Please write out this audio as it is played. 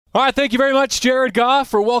All right, thank you very much, Jared Goff,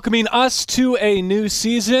 for welcoming us to a new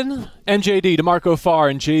season. MJD, DeMarco Farr,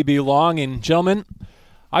 and JB Long. And gentlemen,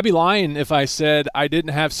 I'd be lying if I said I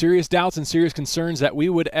didn't have serious doubts and serious concerns that we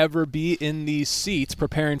would ever be in these seats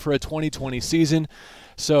preparing for a 2020 season.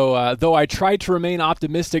 So though I tried to remain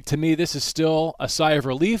optimistic, to me this is still a sigh of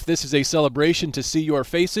relief. This is a celebration to see your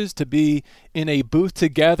faces, to be in a booth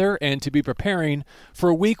together, and to be preparing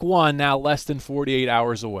for week one, now less than 48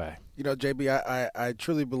 hours away. You know, JB, I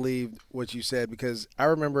truly believe what you said, because I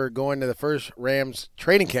remember going to the first Rams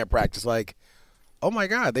training camp practice like, oh, my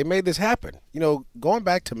God, they made this happen. You know, going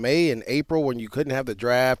back to May and April when you couldn't have the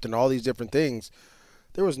draft and all these different things,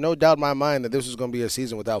 there was no doubt in my mind that this was going to be a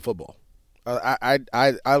season without football. I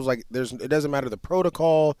was like, it doesn't matter the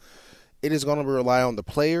protocol. It is going to rely on the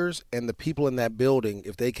players and the people in that building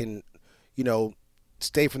if they can, you know,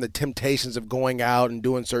 stay from the temptations of going out and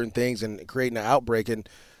doing certain things and creating an outbreak. And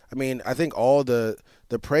I mean, I think all the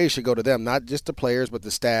praise should go to them, not just the players, but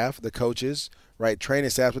the staff, the coaches, right, training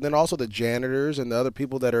staff, but then also the janitors and the other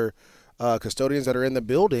people that are custodians that are in the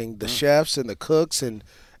building, the chefs and the cooks and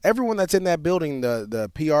everyone that's in that building,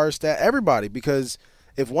 the PR staff, everybody, because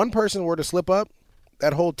if one person were to slip up,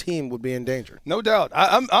 that whole team would be in danger. No doubt.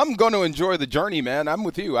 I'm going to enjoy the journey, man. I'm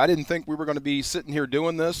with you. I didn't think we were going to be sitting here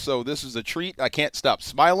doing this, so this is a treat. I can't stop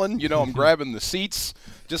smiling. You know, I'm grabbing the seats,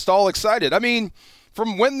 just all excited. I mean,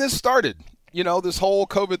 from when this started, you know, this whole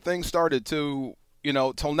COVID thing started to, you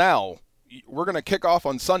know, till now, we're going to kick off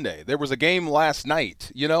on Sunday. There was a game last night,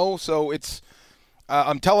 you know, so it's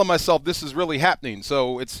I'm telling myself this is really happening.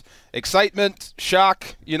 So it's excitement,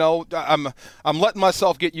 shock, you know, I'm letting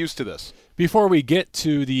myself get used to this. Before we get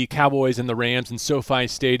to the Cowboys and the Rams in SoFi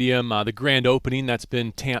Stadium, the grand opening that's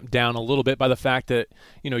been tamped down a little bit by the fact that,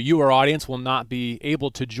 you know, you, our audience, will not be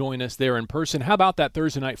able to join us there in person. How about that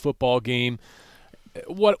Thursday night football game?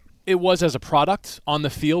 What it was as a product on the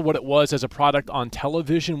field, what it was as a product on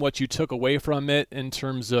television, what you took away from it in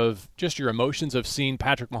terms of just your emotions of seeing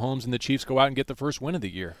Patrick Mahomes and the Chiefs go out and get the first win of the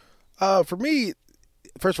year? For me,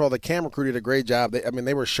 first of all, the camera crew did a great job.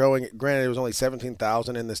 They were showing – granted, it was only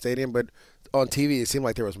 17,000 in the stadium, but on TV it seemed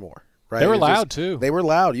like there was more. Right? They were loud, too. They were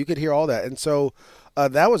loud. You could hear all that. And so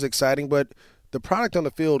that was exciting. But the product on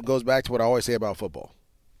the field goes back to what I always say about football.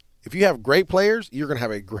 If you have great players, you're going to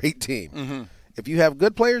have a great team. Mm-hmm. If you have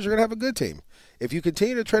good players, you're going to have a good team. If you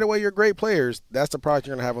continue to trade away your great players, that's the product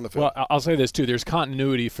you're going to have on the field. Well, I'll say this, too. There's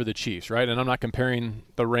continuity for the Chiefs, right? And I'm not comparing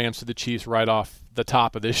the Rams to the Chiefs right off the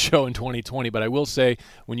top of this show in 2020, but I will say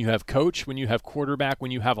when you have coach, when you have quarterback, when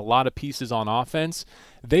you have a lot of pieces on offense,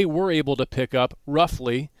 they were able to pick up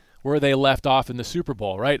roughly where they left off in the Super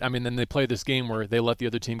Bowl, right? I mean, then they play this game where they let the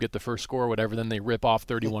other team get the first score or whatever, then they rip off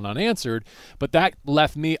 31 unanswered. But that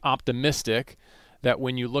left me optimistic that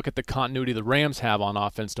when you look at the continuity the Rams have on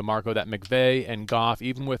offense, DeMarco, that McVay and Goff,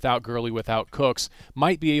 even without Gurley, without Cooks,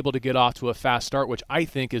 might be able to get off to a fast start, which I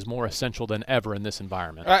think is more essential than ever in this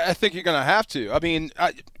environment. I think you're going to have to. I mean,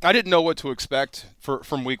 I didn't know what to expect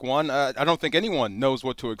from week one. I don't think anyone knows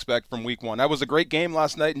what to expect from week one. That was a great game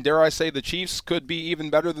last night, and dare I say the Chiefs could be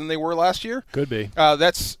even better than they were last year? Could be.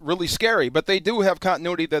 That's really scary, but they do have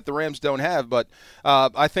continuity that the Rams don't have. But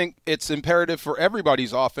I think it's imperative for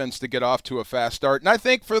everybody's offense to get off to a fast start. And I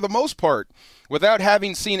think for the most part, without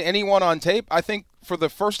having seen anyone on tape, I think for the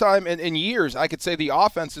first time in years, I could say the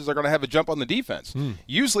offenses are going to have a jump on the defense.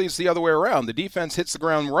 Usually it's the other way around. The defense hits the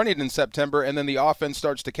ground running in September, and then the offense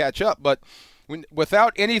starts to catch up. But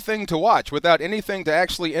without anything to watch, without anything to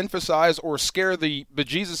actually emphasize or scare the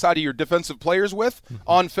bejesus out of your defensive players with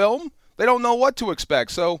on film, they don't know what to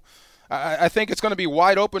expect. So I think it's going to be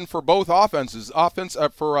wide open for both offenses,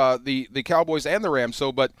 for the Cowboys and the Rams.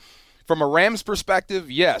 But from a Rams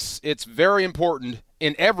perspective, yes, it's very important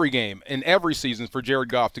in every game, in every season, for Jared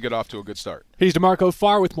Goff to get off to a good start. He's DeMarco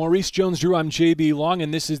Farr with Maurice Jones-Drew. I'm JB Long,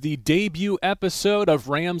 and this is the debut episode of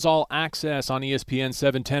Rams All Access on ESPN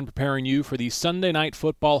 710, preparing you for the Sunday Night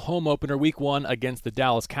Football home opener Week 1 against the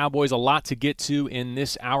Dallas Cowboys. A lot to get to in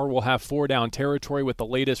this hour. We'll have four down territory with the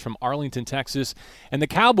latest from Arlington, Texas, and the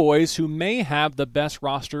Cowboys, who may have the best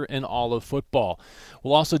roster in all of football.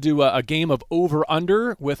 We'll also do a game of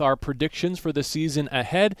over-under with our predictions for the season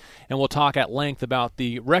ahead, and we'll talk at length about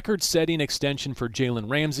the record-setting extension for Jalen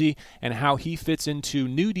Ramsey and how he fits into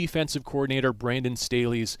new defensive coordinator Brandon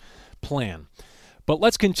Staley's plan. But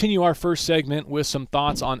let's continue our first segment with some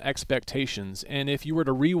thoughts on expectations. And if you were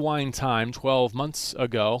to rewind time 12 months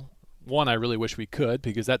ago, one, I really wish we could,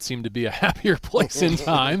 because that seemed to be a happier place in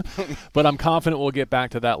time, but I'm confident we'll get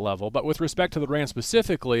back to that level. But with respect to the Rams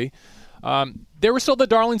specifically, they were still the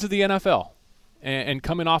darlings of the NFL. And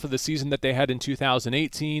coming off of the season that they had in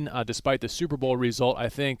 2018, despite the Super Bowl result, I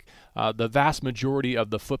think the vast majority of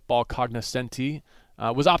the football cognoscenti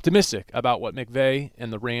was optimistic about what McVay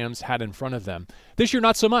and the Rams had in front of them. This year,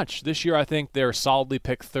 not so much. This year, I think they're solidly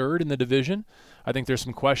picked third in the division. I think there's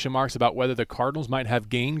some question marks about whether the Cardinals might have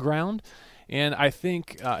gained ground. And I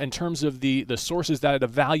think in terms of the sources that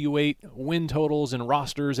evaluate win totals and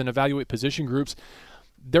rosters and evaluate position groups,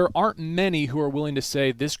 there aren't many who are willing to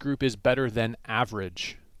say this group is better than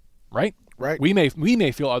average, right? Right. We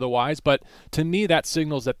may feel otherwise, but to me that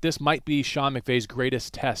signals that this might be Sean McVay's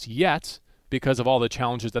greatest test yet because of all the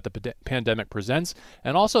challenges that the pandemic presents,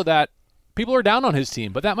 and also that people are down on his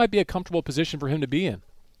team, but that might be a comfortable position for him to be in.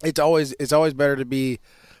 It's always better to be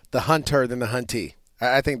the hunter than the huntee.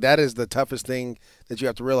 I think that is the toughest thing that you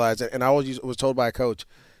have to realize. And I always was told by a coach,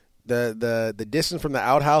 the distance from the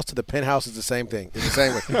outhouse to the penthouse is the same thing. It's the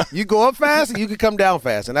same way. You go up fast and you can come down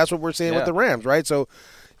fast, and that's what we're seeing with the Rams, right? So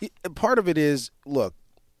part of it is, look,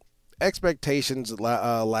 expectations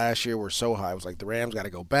last year were so high. It was like the Rams got to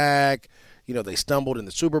go back. You know, they stumbled in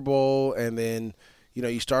the Super Bowl, and then, you know,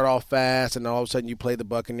 you start off fast, and all of a sudden you play the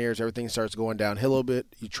Buccaneers. Everything starts going downhill a little bit.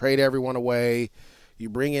 You trade everyone away. You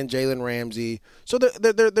bring in Jalen Ramsey. So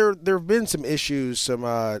there have been some issues, some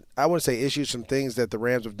I wouldn't say issues, some things that the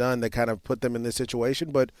Rams have done that kind of put them in this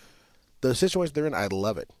situation. But the situation they're in, I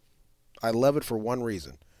love it. I love it for one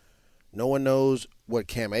reason. No one knows what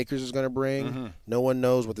Cam Akers is going to bring. Mm-hmm. No one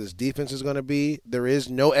knows what this defense is going to be. There is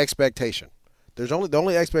no expectation. The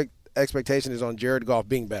only expectation is on Jared Goff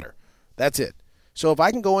being better. That's it. So if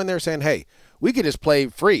I can go in there saying, hey, we could just play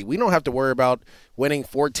free. We don't have to worry about winning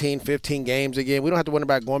 14, 15 games again. We don't have to worry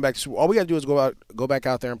about going back to Super Bowl. All we got to do is go back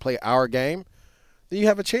out there and play our game. Then you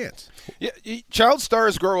have a chance. Yeah, child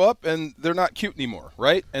stars grow up and they're not cute anymore,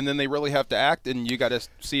 right? And then they really have to act, and you got to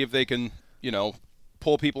see if they can, you know,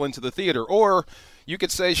 pull people into the theater. Or you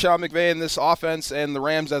could say Sean McVay and this offense and the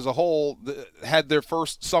Rams as a whole had their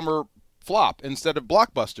first summer flop instead of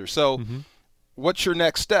blockbuster. So what's your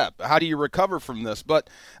next step? How do you recover from this? But,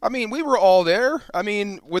 I mean, we were all there. I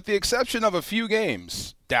mean, with the exception of a few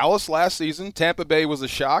games. Dallas last season, Tampa Bay was a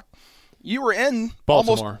shock. You were in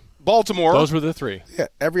Baltimore. Those were the three. Yeah,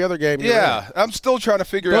 every other game. I'm still trying to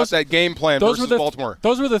figure out that game plan versus Baltimore.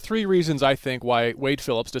 Those were the three reasons, I think, why Wade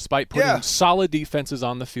Phillips, despite putting solid defenses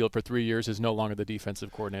on the field for 3 years, is no longer the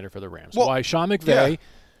defensive coordinator for the Rams. Well, why Sean McVay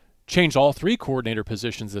changed all three coordinator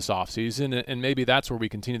positions this offseason, and maybe that's where we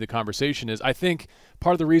continue the conversation, is I think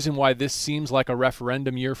part of the reason why this seems like a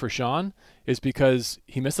referendum year for Sean is because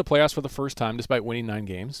he missed the playoffs for the first time despite winning 9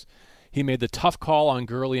 games. He made the tough call on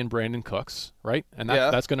Gurley and Brandon Cooks, right? And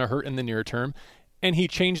that's going to hurt in the near term. And he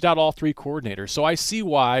changed out all three coordinators. So I see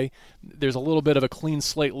why there's a little bit of a clean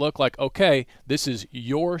slate look, like, okay, this is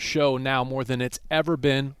your show now more than it's ever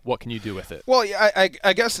been. What can you do with it? Well,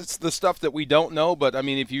 I guess it's the stuff that we don't know. But, I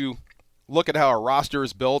mean, if you look at how our roster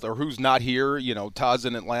is built or who's not here, you know, Todd's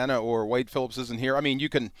in Atlanta or Wade Phillips isn't here. I mean, you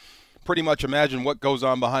can pretty much imagine what goes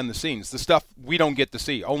on behind the scenes. The stuff we don't get to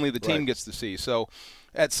see. Only the team gets to see. So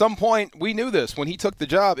at some point, we knew this. When he took the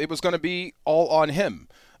job, it was going to be all on him.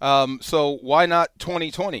 So why not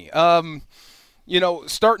 2020? You know,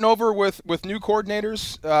 starting over with new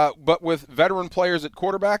coordinators, but with veteran players at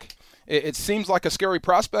quarterback, it seems like a scary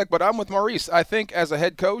prospect, but I'm with Maurice. I think as a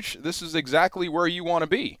head coach, this is exactly where you want to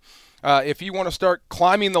be. If you want to start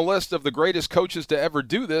climbing the list of the greatest coaches to ever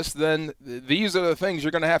do this, then these are the things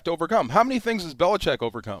you're going to have to overcome. How many things has Belichick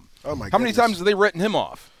overcome? Oh, my goodness. How many times have they written him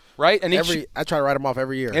off? Right, and I try to write him off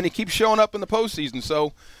every year, and he keeps showing up in the postseason.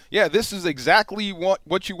 So, yeah, this is exactly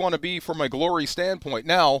what you want to be from a glory standpoint.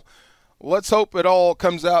 Now, let's hope it all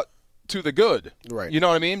comes out to the good. Right. You know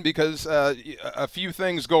what I mean? Because a few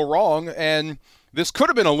things go wrong, and this could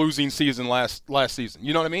have been a losing season last season.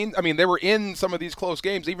 You know what I mean? I mean, they were in some of these close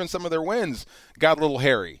games. Even some of their wins got a little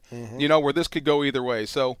hairy, you know, where this could go either way.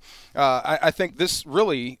 So I think this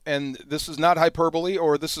really, and this is not hyperbole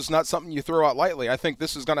or this is not something you throw out lightly, I think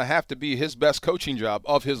this is going to have to be his best coaching job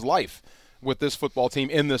of his life with this football team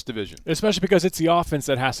in this division. Especially because it's the offense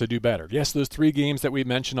that has to do better. Yes, those 3 games that we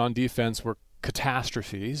mentioned on defense were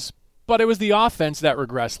catastrophes, but it was the offense that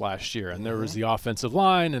regressed last year, and there was the offensive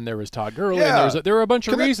line, and there was Todd Gurley, and there were a bunch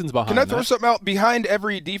of reasons behind that. Can I throw something out? Behind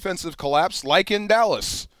every defensive collapse, like in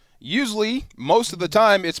Dallas, usually, most of the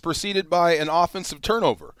time, it's preceded by an offensive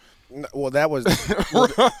turnover. Well, that was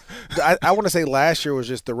I want to say last year was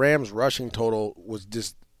just the Rams' rushing total was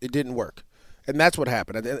just – it didn't work. And that's what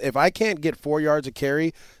happened. If I can't get 4 yards of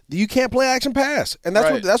carry, you can't play action pass. And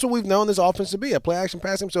that's what we've known this offense to be, a play action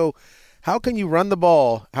passing. So how can you run the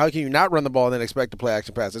ball? How can you not run the ball and then expect to play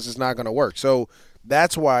action pass? This is not going to work. So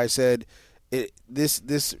that's why I said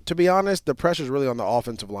this to be honest, the pressure's really on the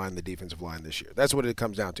offensive line, the defensive line this year. That's what it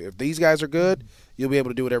comes down to. If these guys are good, you'll be able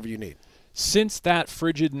to do whatever you need. Since that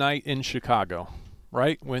frigid night in Chicago,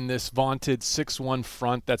 right, when this vaunted 6-1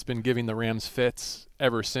 front that's been giving the Rams fits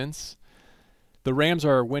ever since, the Rams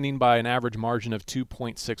are winning by an average margin of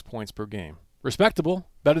 2.6 points per game. Respectable,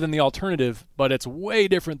 better than the alternative, but it's way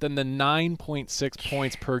different than the 9.6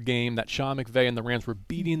 points per game that Sean McVay and the Rams were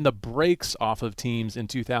beating the brakes off of teams in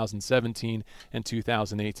 2017 and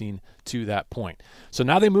 2018 to that point. So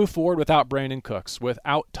now they move forward without Brandon Cooks,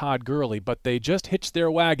 without Todd Gurley, but they just hitched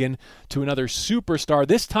their wagon to another superstar,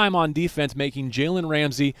 this time on defense, making Jalen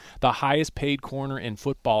Ramsey the highest paid corner in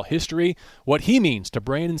football history. What he means to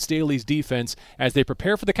Brandon Staley's defense as they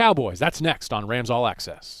prepare for the Cowboys. That's next on Rams All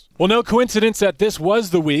Access. Well, no coincidence that this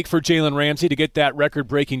was the week for Jalen Ramsey to get that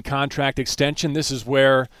record-breaking contract extension. This is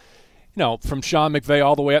where, from Sean McVay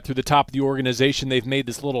all the way up through the top of the organization, they've made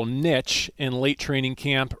this little niche in late training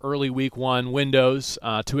camp, early week one windows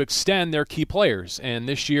to extend their key players. And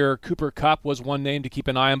this year, Cooper Kupp was one name to keep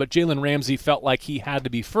an eye on, but Jalen Ramsey felt like he had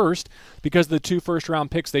to be first because of the 2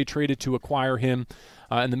 first-round picks they traded to acquire him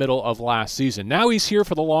in the middle of last season. Now he's here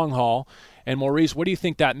for the long haul. And Maurice, what do you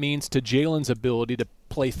think that means to Jalen's ability to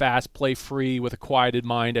play fast, play free with a quieted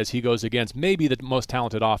mind as he goes against maybe the most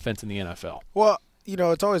talented offense in the NFL? Well,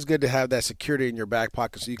 it's always good to have that security in your back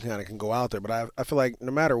pocket so you can go out there. But I feel like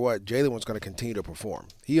no matter what, Jalen was going to continue to perform.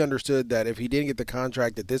 He understood that if he didn't get the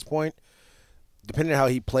contract at this point, depending on how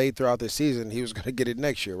he played throughout this season, he was going to get it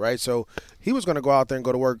next year, right? So he was going to go out there and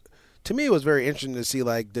go to work. To me, it was very interesting to see,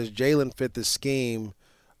 does Jalen fit the scheme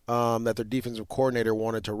that their defensive coordinator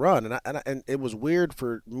wanted to run. And it was weird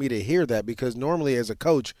for me to hear that because normally as a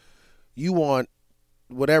coach, you want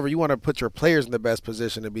to put your players in the best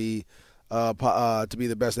position to be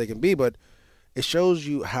the best they can be. But it shows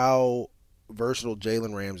you how versatile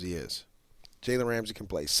Jalen Ramsey is. Jalen Ramsey can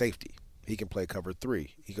play safety. He can play cover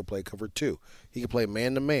 3. He can play cover 2. He can play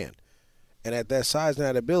man-to-man. And at that size and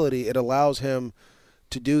that ability, it allows him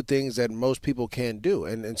to do things that most people can't do.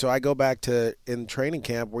 And so I go back to in training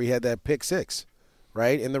camp where he had that pick 6,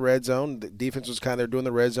 right, in the red zone. The defense was kind of doing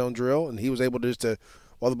the red zone drill, and he was able to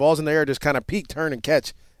while the ball's in the air, just kind of peek, turn, and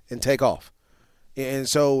catch and take off. And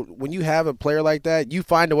so when you have a player like that, you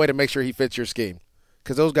find a way to make sure he fits your scheme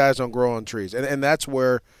because those guys don't grow on trees. And that's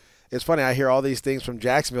where it's funny. I hear all these things from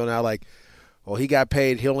Jacksonville now he got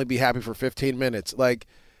paid. He'll only be happy for 15 minutes.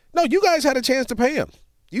 No, you guys had a chance to pay him.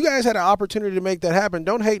 You guys had an opportunity to make that happen.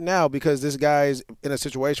 Don't hate now because this guy's in a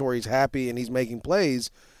situation where he's happy and he's making plays.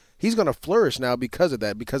 He's going to flourish now because of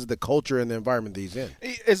that, because of the culture and the environment that he's in.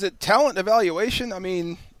 Is it talent evaluation? I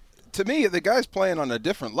mean, to me, the guy's playing on a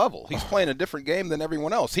different level. He's playing a different game than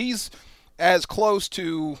everyone else. He's as close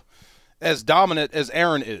to as dominant as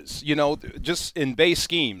Aaron is, just in base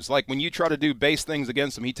schemes. Like when you try to do base things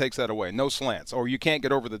against him, he takes that away. No slants, or you can't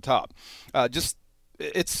get over the top.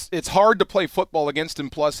 It's hard to play football against him,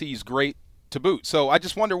 plus he's great to boot. So I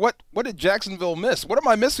just wonder what did Jacksonville miss? What am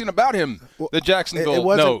I missing about him that Jacksonville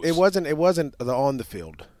knows? It wasn't the on the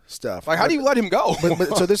field stuff. How do you let him go?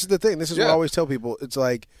 but so this is the thing. This is what I always tell people. It's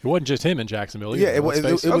like it wasn't just him in Jacksonville either. Yeah, it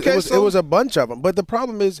was a bunch of them. But the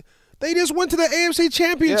problem is they just went to the AFC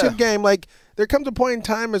Championship game. There comes a point in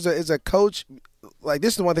time as a coach.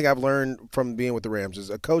 This is the one thing I've learned from being with the Rams is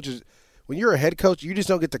a coach is – when you're a head coach, you just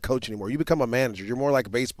don't get to coach anymore. You become a manager. You're more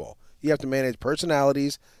like baseball. You have to manage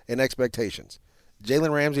personalities and expectations.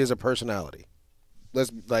 Jalen Ramsey is a personality.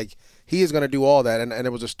 He is going to do all that. And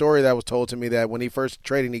it was a story that was told to me that when he first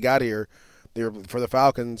traded and he got here for the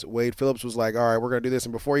Falcons, Wade Phillips was like, all right, we're going to do this.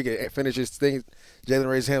 And before he could finish his thing, Jalen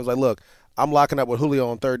raised his hand and was like, look, I'm locking up with Julio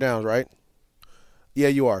on 3rd downs, right? Yeah,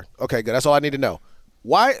 you are. Okay, good. That's all I need to know.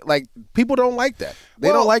 Why? People don't like that. They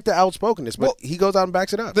don't like the outspokenness, but he goes out and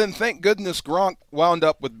backs it up. Then thank goodness Gronk wound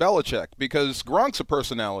up with Belichick because Gronk's a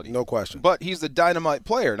personality. No question. But he's a dynamite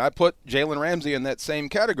player, and I put Jalen Ramsey in that same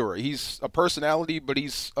category. He's a personality, but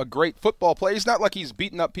he's a great football player. He's not like he's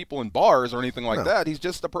beating up people in bars or anything like that. He's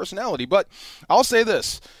just a personality. But I'll say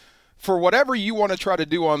this. For whatever you want to try to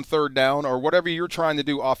do on 3rd down or whatever you're trying to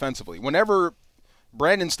do offensively, whenever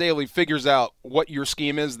Brandon Staley figures out what your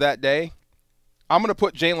scheme is that day, I'm going to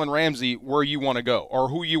put Jalen Ramsey where you want to go or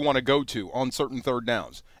who you want to go to on certain 3rd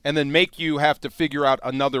downs and then make you have to figure out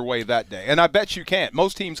another way that day. And I bet you can't.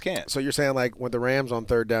 Most teams can't. So you're saying with the Rams on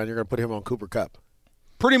 3rd down, you're going to put him on Cooper Kupp?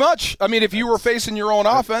 Pretty much. I mean, if you were facing your own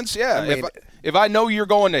offense, yeah. If I know you're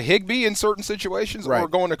going to Higbee in certain situations or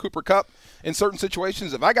going to Cooper Kupp in certain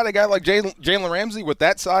situations, if I got a guy like Jalen Ramsey with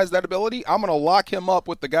that size, that ability, I'm going to lock him up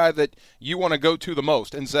with the guy that you want to go to the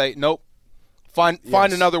most and say, nope. Find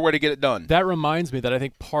another way to get it done. That reminds me that I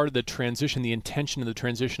think part of the transition, the intention of the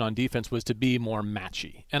transition on defense was to be more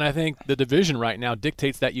matchy. And I think the division right now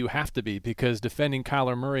dictates that you have to be, because defending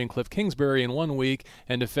Kyler Murray and Cliff Kingsbury in 1 week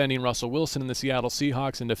and defending Russell Wilson in the Seattle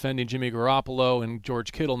Seahawks and defending Jimmy Garoppolo and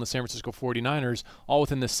George Kittle in the San Francisco 49ers all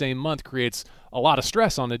within the same month creates a lot of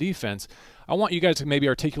stress on the defense. I want you guys to maybe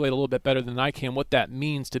articulate a little bit better than I can what that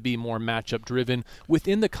means to be more matchup-driven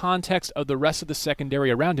within the context of the rest of the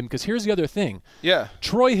secondary around him. Because here's the other thing. Yeah.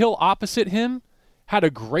 Troy Hill opposite him had a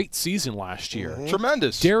great season last year. Mm-hmm.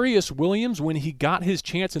 Tremendous. Darius Williams, when he got his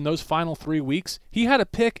chance in those final 3 weeks, he had a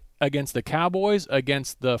pick against the Cowboys,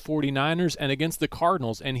 against the 49ers, and against the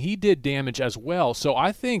Cardinals, and he did damage as well. So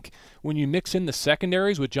I think when you mix in the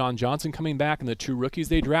secondaries with John Johnson coming back and the 2 rookies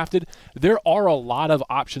they drafted, there are a lot of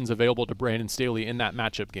options available to Brandon Staley in that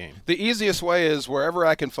matchup game. The easiest way is wherever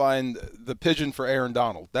I can find the pigeon for Aaron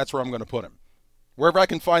Donald, that's where I'm going to put him. Wherever I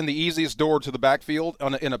can find the easiest door to the backfield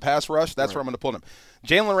in a pass rush, that's where I'm going to put him.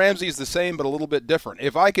 Jalen Ramsey is the same but a little bit different.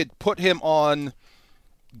 If I could put him on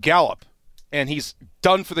Gallup, and he's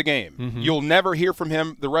done for the game. Mm-hmm. You'll never hear from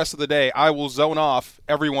him the rest of the day. I will zone off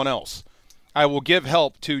everyone else. I will give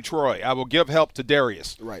help to Troy. I will give help to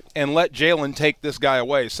Darius. Right. And let Jalen take this guy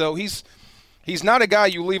away. So he's not a guy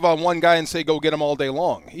you leave on one guy and say go get him all day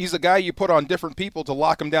long. He's a guy you put on different people to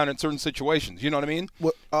lock him down in certain situations. You know what I mean?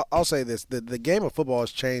 Well, I'll say this. The game of football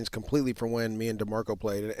has changed completely from when me and DeMarco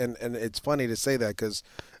played. And it's funny to say that because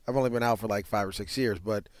I've only been out for like 5 or 6 years.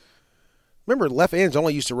 But remember, left ends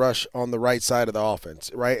only used to rush on the right side of the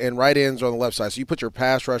offense, right? And right ends are on the left side. So you put your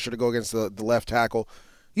pass rusher to go against the left tackle.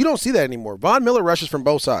 You don't see that anymore. Von Miller rushes from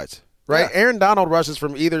both sides, right? Yeah. Aaron Donald rushes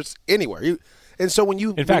from anywhere. And so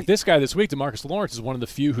in fact, this guy this week, DeMarcus Lawrence, is one of the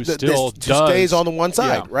few who stays on the one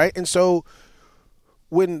side, right? And so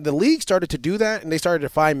when the league started to do that and they started to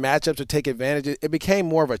find matchups to take advantage, it became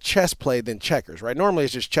more of a chess play than checkers, right? Normally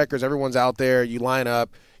it's just checkers. Everyone's out there. You line up.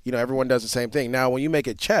 Everyone does the same thing. Now, when you make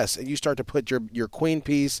it chess and you start to put your queen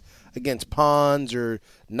piece against pawns or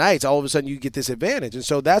knights, all of a sudden you get this advantage. And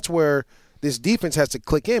so that's where this defense has to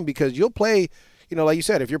click in, because you'll play, like you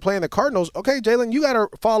said, if you're playing the Cardinals, okay, Jalen, you got to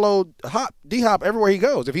follow D-Hop everywhere he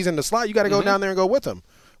goes. If he's in the slot, you got to go down there and go with him.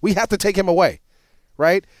 We have to take him away,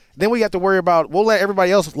 right? Then we have to worry about, we'll let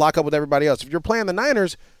everybody else lock up with everybody else. If you're playing the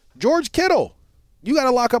Niners, George Kittle, you got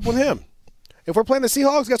to lock up with him. If we're playing the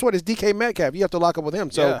Seahawks, guess what? It's DK Metcalf. You have to lock up with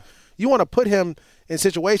him. So you want to put him in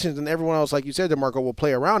situations, and everyone else, like you said, DeMarco, will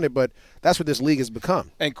play around it, but that's what this league has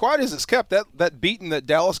become. And quiet as it's kept, that beating that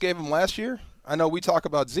Dallas gave him last year, I know we talk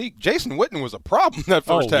about Zeke. Jason Witten was a problem that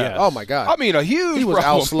first half. Yes. Oh, my God. I mean, a huge He was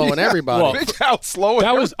problem. outslowing everybody.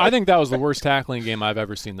 I think that was the worst tackling game I've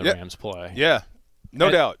ever seen the Rams play. Yeah,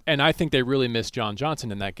 no doubt. And I think they really missed John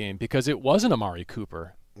Johnson in that game because it wasn't Amari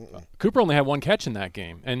Cooper. Cooper only had 1 catch in that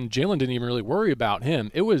game, and Jalen didn't even really worry about him.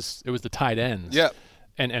 It was the tight ends. Yeah.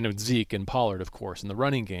 And it was Zeke and Pollard, of course, in the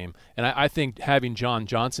running game. And I think having John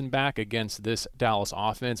Johnson back against this Dallas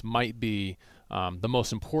offense might be the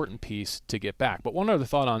most important piece to get back. But one other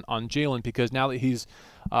thought on Jalen, because now that he's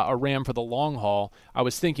a Ram for the long haul, I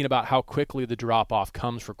was thinking about how quickly the drop-off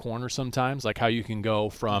comes for corners sometimes, like how you can go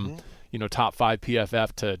from top 5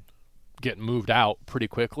 PFF to get moved out pretty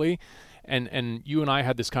quickly. And you and I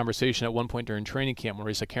had this conversation at one point during training camp,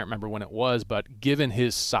 Maurice, I can't remember when it was, but given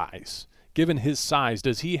his size,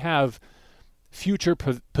 does he have future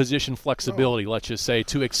position flexibility, let's just say,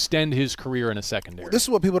 to extend his career in a secondary? Well, this is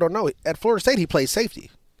what people don't know. At Florida State, he played safety.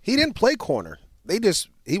 He didn't play corner. He was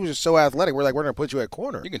just so athletic. We're going to put you at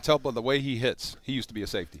corner. You can tell by the way he hits. He used to be a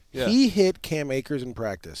safety. Yeah. He hit Cam Akers in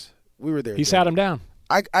practice. We were there. He sat him down.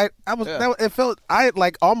 It felt I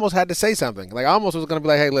almost had to say something. Like I almost was going to be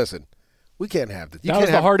like, hey, listen. We can't have this. That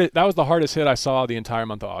was the hardest hit I saw the entire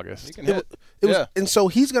month of August. He can hit. And so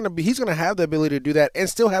he's gonna have the ability to do that and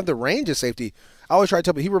still have the range of safety. I always try to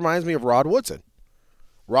tell people he reminds me of Rod Woodson.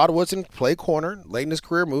 Rod Woodson played corner late in his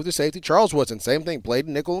career, moved to safety. Charles Woodson, same thing, played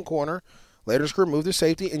nickel and corner. Later in his career, moved to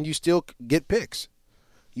safety, and you still get picks.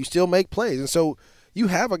 You still make plays, and so you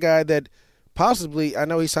have a guy that possibly, I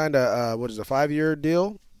know he signed a 5-year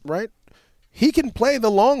deal, right? He can play the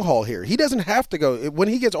long haul here. He doesn't have to go when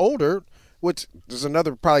he gets older, which is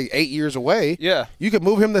another probably 8 years away. Yeah. You could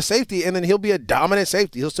move him to safety, and then he'll be a dominant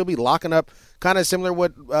safety. He'll still be locking up, kind of similar to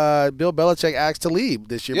what Bill Belichick asked Talib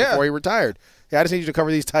this year before he retired. Yeah, I just need you to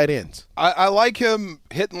cover these tight ends. I like him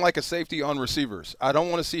hitting like a safety on receivers. I don't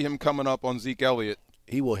want to see him coming up on Zeke Elliott.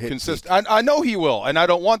 He will hit consistent. I know he will, and I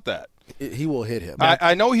don't want that. he will hit him.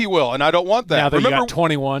 I know he will, and I don't want that. Now that remember, you got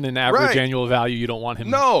 21 in average annual value, you don't want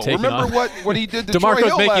him taking remember on. what he did to DeMarco's Troy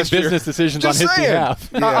Hill making last year. business decisions Just on his saying. behalf.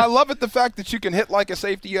 Yeah. I love it, the fact that you can hit like a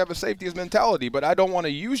safety. You have a safety's mentality, but I don't want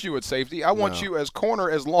to use you at safety. I want you as corner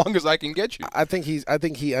as long as I can get you. I think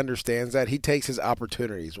he understands that. He takes his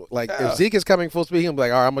opportunities. Like if Zeke is coming full speed, he'll be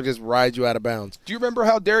like, all right, I'm gonna just ride you out of bounds. Do you remember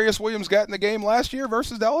how Darius Williams got in the game last year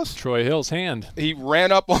versus Dallas? Troy Hill's hand. He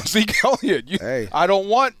ran up on Zeke Elliott. Hey. I don't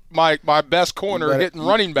want my best corner hitting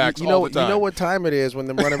running backs all the time. You know what time it is when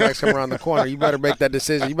the running backs come around the corner. You better make that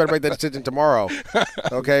decision. You better make that decision tomorrow,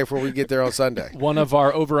 okay, before we get there on Sunday. One of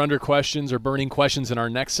our over-under questions or burning questions in our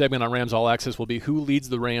next segment on Rams All Access will be who leads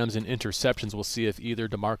the Rams in interceptions. We'll see if either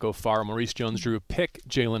DeMarco Farr or Maurice Jones-Drew pick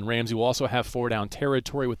Jalen Ramsey. We'll also have 4-down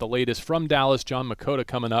territory with the latest from Dallas. John Makota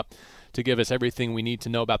coming up to give us everything we need to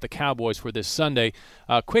know about the Cowboys for this Sunday.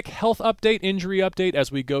 Quick health update, injury update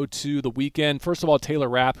as we go to the weekend. First of all, Taylor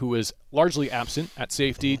Rapp, who was largely absent at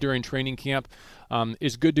safety during training camp,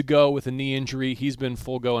 is good to go with a knee injury. He's been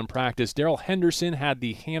full go in practice. Darrell Henderson had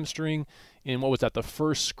the hamstring in, the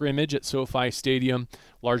first scrimmage at SoFi Stadium,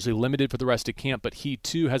 largely limited for the rest of camp, but he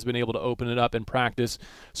too has been able to open it up in practice.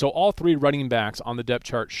 So all three running backs on the depth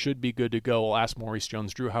chart should be good to go. We'll ask Maurice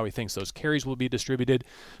Jones-Drew how he thinks those carries will be distributed.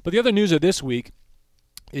 But the other news of this week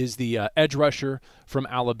is the edge rusher from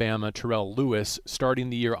Alabama, Terrell Lewis, starting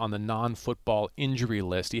the year on the non-football injury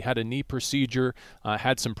list. He had a knee procedure,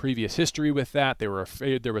 had some previous history with that. They were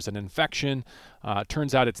afraid there was an infection.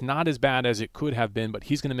 Turns out it's not as bad as it could have been, but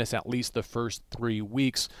he's going to miss at least the first 3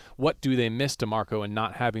 weeks. What do they miss, DeMarco, in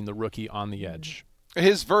not having the rookie on the edge?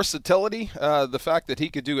 His versatility, the fact that he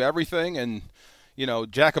could do everything and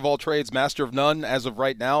jack of all trades, master of none as of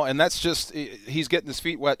right now. And that's just, he's getting his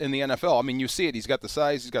feet wet in the NFL. I mean, you see it. He's got the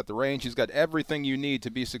size, he's got the range, he's got everything you need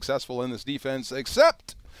to be successful in this defense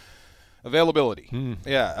except availability.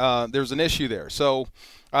 There's an issue there. So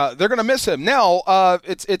they're going to miss him. Now,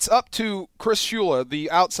 it's up to Chris Shula,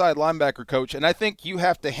 the outside linebacker coach, and I think you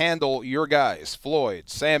have to handle your guys, Floyd,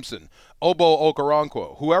 Sampson, Obo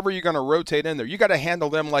Okoronkwo, whoever you're going to rotate in there. You got to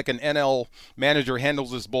handle them like an NL manager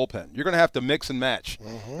handles his bullpen. You're going to have to mix and match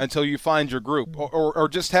until you find your group, or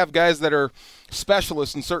just have guys that are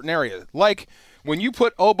specialists in certain areas. Like when you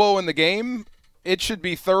put Obo in the game, it should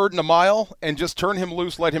be 3rd and a mile and just turn him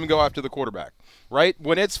loose, let him go after the quarterback, right?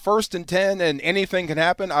 When it's 1st and 10 and anything can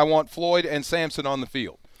happen, I want Floyd and Sampson on the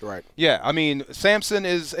field. Right. Yeah, I mean, Sampson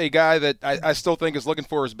is a guy that I still think is looking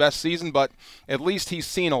for his best season, but at least he's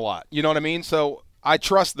seen a lot. You know what I mean? So I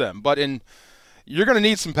trust them. But you're going to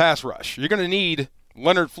need some pass rush. You're going to need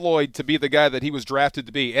Leonard Floyd to be the guy that he was drafted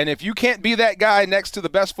to be. And if you can't be that guy next to the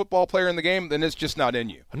best football player in the game, then it's just not in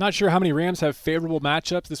you. I'm not sure how many Rams have favorable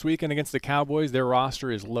matchups this weekend against the Cowboys. Their roster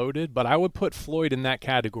is loaded, but I would put Floyd in that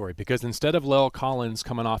category because instead of La'el Collins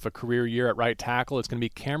coming off a career year at right tackle, it's going to be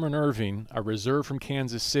Cameron Irving, a reserve from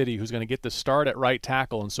Kansas City, who's going to get the start at right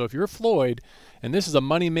tackle. And so if you're Floyd, and this is a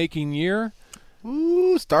money-making year,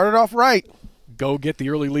 started off right. Go get the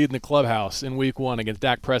early lead in the clubhouse in Week 1 against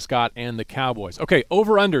Dak Prescott and the Cowboys. Okay,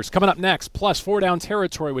 over-unders coming up next, plus 4-down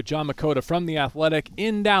territory with John Makota from The Athletic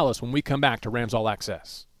in Dallas when we come back to Rams All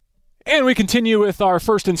Access. And we continue with our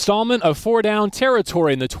first installment of 4-down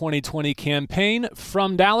territory in the 2020 campaign.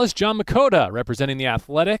 From Dallas, John Makota, representing The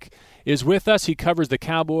Athletic, is with us. He covers the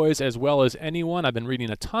Cowboys as well as anyone. I've been reading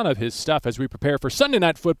a ton of his stuff as we prepare for Sunday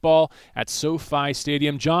Night Football at SoFi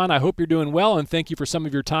Stadium. John, I hope you're doing well, and thank you for some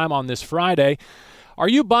of your time on this Friday. Are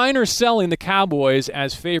you buying or selling the Cowboys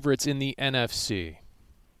as favorites in the NFC?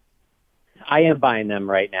 I am buying them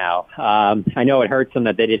right now. I know it hurts them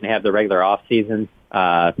that they didn't have the regular offseason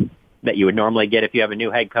that you would normally get if you have a new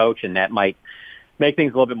head coach, and that might make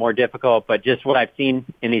things a little bit more difficult. But just what I've seen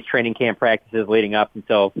in these training camp practices leading up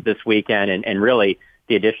until this weekend, and really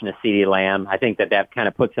the addition of CeeDee Lamb, I think that kind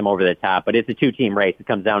of puts them over the top. But it's a two-team race. It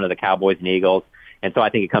comes down to the Cowboys and Eagles, and so I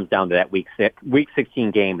think it comes down to that Week 16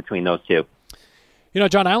 game between those two. You know,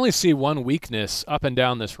 John, I only see one weakness up and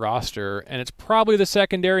down this roster, and it's probably the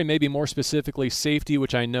secondary, maybe more specifically safety,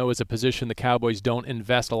 which I know is a position the Cowboys don't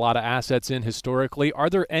invest a lot of assets in historically. Are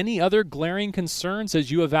there any other glaring concerns as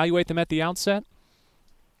you evaluate them at the outset?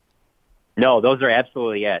 No, those are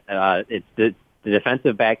absolutely it. It's the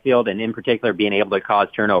defensive backfield, and in particular being able to cause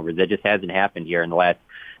turnovers. That just hasn't happened here in the last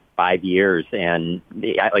 5 years. And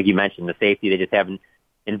like you mentioned, the safety, they just haven't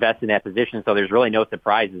invest in that position, so there's really no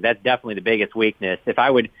surprises. That's definitely the biggest weakness. If I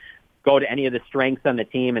would go to any of the strengths on the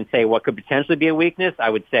team and say what could potentially be a weakness, I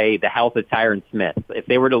would say the health of Tyron Smith. If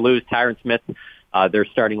they were to lose Tyron Smith, their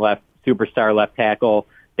starting superstar left tackle,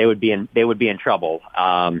 they would be in trouble.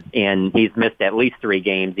 And he's missed at least 3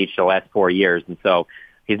 games each of the last 4 years, and so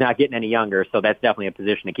he's not getting any younger, so that's definitely a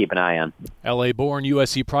position to keep an eye on. L.A.-born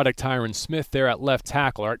USC product Tyron Smith there at left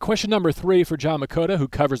tackle. All right, question number 3 for John Makota, who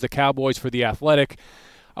covers the Cowboys for The Athletic.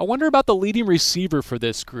 I wonder about the leading receiver for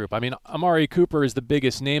this group. I mean, Amari Cooper is the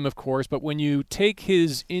biggest name, of course, but when you take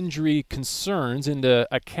his injury concerns into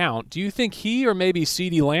account, do you think he or maybe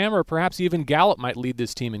CeeDee Lamb or perhaps even Gallup might lead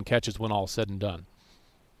this team in catches when all said and done?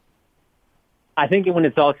 I think when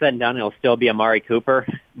it's all said and done, it'll still be Amari Cooper,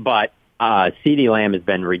 but CeeDee Lamb has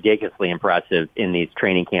been ridiculously impressive in these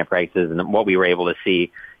training camp practices and what we were able to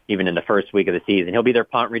see even in the first week of the season. He'll be their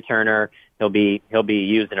punt returner. He'll be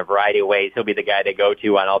used in a variety of ways. He'll be the guy they go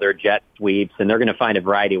to on all their jet sweeps, and they're going to find a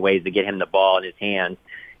variety of ways to get him the ball in his hands.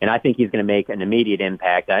 And I think he's going to make an immediate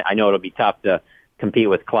impact. I know it'll be tough to compete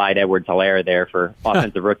with Clyde Edwards-Helaire there for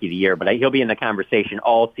Offensive Rookie of the Year, but he'll be in the conversation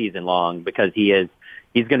all season long because he's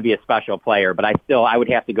going to be a special player. But I would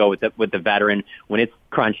have to go with the veteran. When it's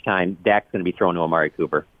crunch time, Dak's going to be thrown to Amari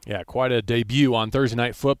Cooper. Yeah, quite a debut on Thursday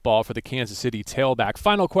Night Football for the Kansas City tailback.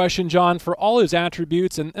 Final question, John. For all his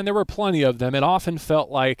attributes, and there were plenty of them, it often felt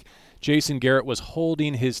like Jason Garrett was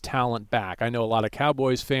holding his talent back. I know a lot of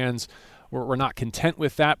Cowboys fans were not content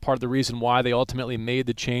with that, part of the reason why they ultimately made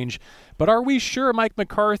the change. But are we sure Mike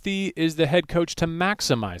McCarthy is the head coach to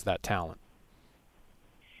maximize that talent?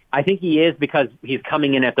 I think he is because he's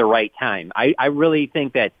coming in at the right time. I really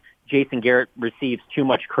think that Jason Garrett receives too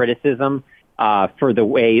much criticism for the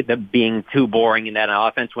way that being too boring in that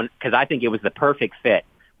offense, because I think it was the perfect fit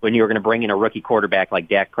when you were going to bring in a rookie quarterback like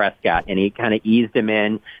Dak Prescott, and he kind of eased him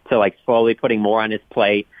in to like slowly putting more on his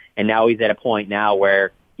plate, and now he's at a point now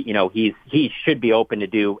where he should be open to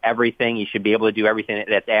do everything. He should be able to do everything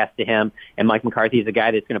that's asked to him. And Mike McCarthy is a guy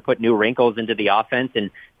that's going to put new wrinkles into the offense. And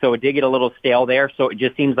so it did get a little stale there. So it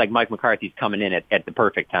just seems like Mike McCarthy's coming in at the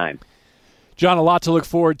perfect time. John, a lot to look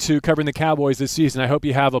forward to covering the Cowboys this season. I hope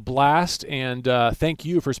you have a blast. And thank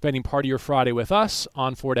you for spending part of your Friday with us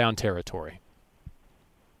on 4 Down Territory.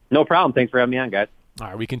 No problem. Thanks for having me on, guys. All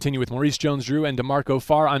right, we continue with Maurice Jones-Drew and DeMarco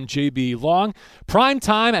Farr. I'm JB Long. Prime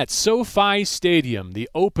time at SoFi Stadium, the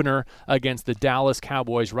opener against the Dallas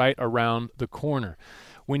Cowboys right around the corner.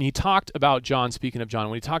 When he talked about, John, speaking of John,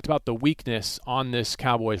 when he talked about the weakness on this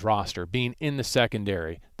Cowboys roster, being in the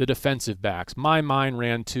secondary, the defensive backs, my mind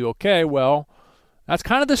ran to, okay, well, that's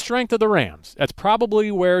kind of the strength of the Rams. That's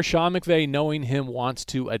probably where Sean McVay, knowing him, wants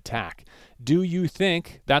to attack. Do you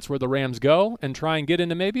think that's where the Rams go and try and get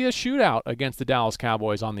into maybe a shootout against the Dallas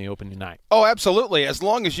Cowboys on the opening night? Oh, absolutely. As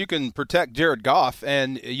long as you can protect Jared Goff,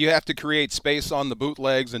 and you have to create space on the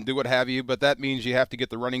bootlegs and do what have you, but that means you have to get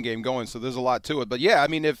the running game going, so there's a lot to it. But, yeah, I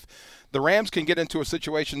mean, if the Rams can get into a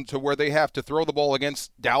situation to where they have to throw the ball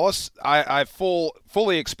against Dallas, I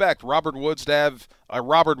fully expect Robert Woods to have a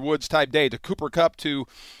Robert Woods-type day, to Cooper Kupp to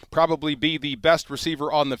probably be the best receiver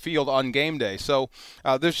on the field on game day. So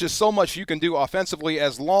there's just so much you can do offensively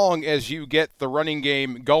as long as you get the running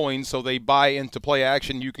game going so they buy into play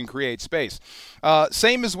action, you can create space.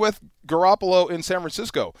 Same as with Garoppolo in San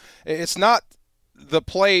Francisco. It's not the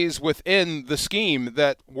plays within the scheme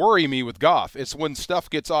that worry me with Goff. It's when stuff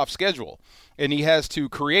gets off schedule and he has to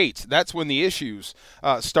create. That's when the issues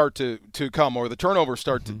start to come, or the turnovers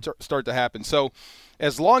start to happen. So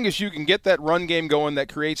as long as you can get that run game going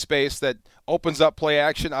that creates space, that opens up play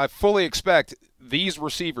action, I fully expect these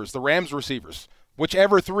receivers, the Rams receivers,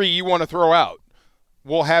 whichever 3 you want to throw out,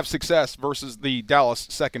 will have success versus the Dallas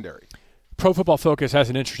secondary. Pro Football Focus has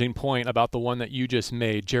an interesting point about the one that you just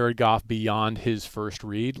made, Jared Goff beyond his first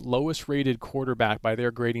read. Lowest rated quarterback by their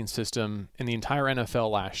grading system in the entire NFL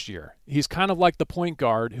last year. He's kind of like the point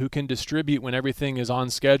guard who can distribute when everything is on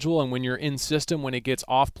schedule, and when you're in system, when it gets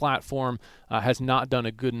off platform, has not done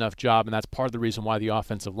a good enough job, and that's part of the reason why the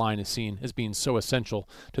offensive line is seen as being so essential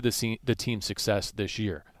to the team's success this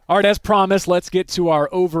year. All right, as promised, let's get to our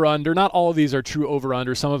over-under. Not all of these are true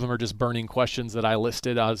over-under. Some of them are just burning questions that I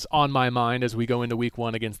listed as on my mind as we go into Week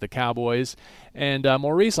 1 against the Cowboys. And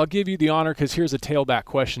Maurice, I'll give you the honor because here's a tailback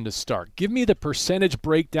question to start. Give me the percentage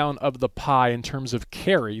breakdown of the pie in terms of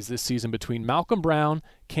carries this season between Malcolm Brown,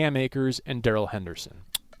 Cam Akers, and Darrell Henderson.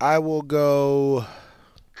 I will go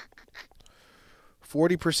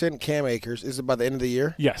 40% Cam Akers. Is it by the end of the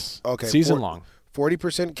year? Yes. Okay. Season long.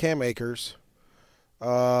 40% Cam Akers.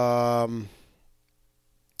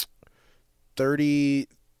 35%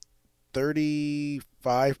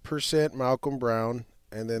 Malcolm Brown,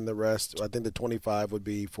 and then the rest, I think the 25 would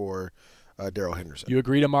be for Darrell Henderson. You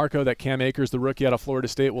agree to Marco that Cam Akers, the rookie out of Florida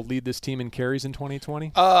State, will lead this team in carries in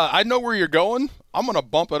 2020? I know where you're going. I'm going to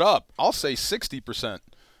bump it up. I'll say 60%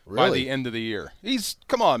 by the end of the year.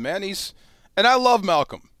 Come on, man. And I love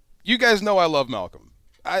Malcolm. You guys know I love Malcolm.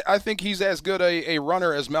 I think he's as good a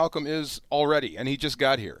runner as Malcolm is already, and he just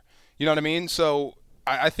got here. You know what I mean? So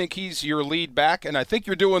I think he's your lead back, and I think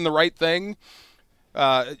you're doing the right thing.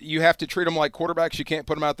 You have to treat them like quarterbacks. You can't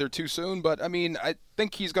put them out there too soon. But, I mean, I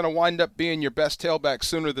think he's going to wind up being your best tailback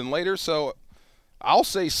sooner than later. So I'll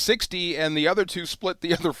say 60, and the other two split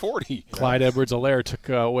the other 40. Clyde Edwards-Helaire took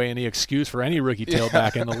away any excuse for any rookie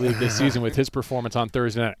tailback in the league this season with his performance on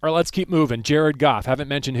Thursday night. All right, let's keep moving. Jared Goff. Haven't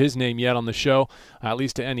mentioned his name yet on the show, at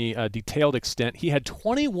least to any detailed extent. He had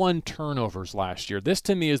 21 turnovers last year. This,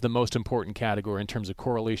 to me, is the most important category in terms of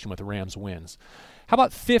correlation with Rams wins. How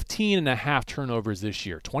about 15.5 turnovers this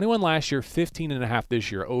year? 21 last year, 15.5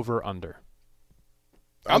 this year, over, under.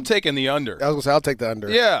 I'm taking the under. I was going to say, I'll take the under.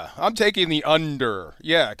 Yeah, I'm taking the under.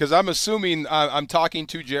 Yeah, because I'm assuming I'm talking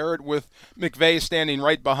to Jared with McVay standing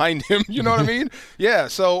right behind him. You know what I mean? Yeah,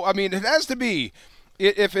 so, I mean, it has to be.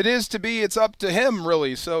 If it is to be, it's up to him,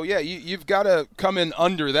 really. So, yeah, you've got to come in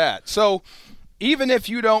under that. So, even if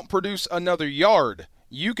you don't produce another yard,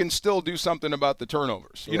 you can still do something about the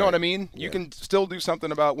turnovers. You know what I mean? You can still do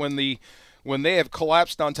something about when they have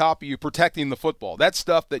collapsed on top of you, protecting the football. That's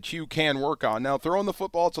stuff that you can work on. Now, throwing the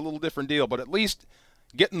football, it's a little different deal, but at least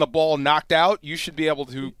getting the ball knocked out, you should be able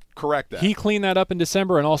to correct that. He cleaned that up in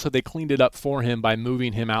December, and also they cleaned it up for him by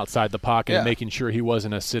moving him outside the pocket and making sure he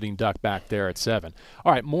wasn't a sitting duck back there at 7.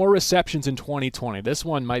 All right, more receptions in 2020. This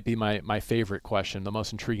one might be my favorite question, the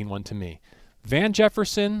most intriguing one to me. Van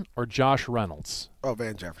Jefferson or Josh Reynolds? Oh,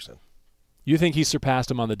 Van Jefferson. You think he's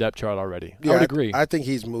surpassed him on the depth chart already? Yeah, I would agree. I think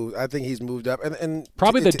he's moved. I think he's moved up, and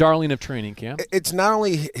probably the darling of training camp. It's not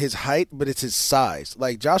only his height, but it's his size.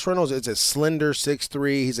 Like Josh Reynolds is a slender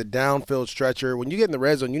 6'3". He's a downfield stretcher. When you get in the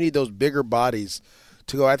red zone, you need those bigger bodies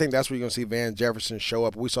to go. I think that's where you're going to see Van Jefferson show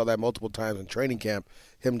up. We saw that multiple times in training camp,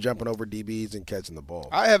 him jumping over DBs and catching the ball.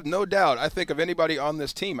 I have no doubt. I think of anybody on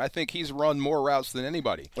this team, I think he's run more routes than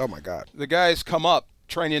anybody. Oh, my God. The guy's come up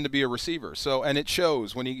training to be a receiver. So, and it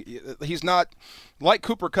shows when he's not like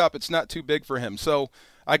Cooper Kupp. It's not too big for him. So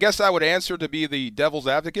I guess I would answer to be the devil's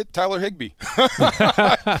advocate, Tyler Higbee.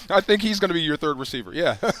 I think he's going to be your third receiver.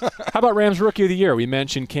 Yeah. How about Rams Rookie of the Year? We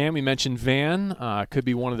mentioned Cam. We mentioned Van. Could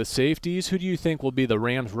be one of the safeties. Who do you think will be the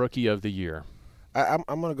Rams Rookie of the Year? I'm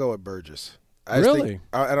going to go with Burgess. Really?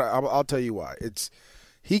 I'll tell you why.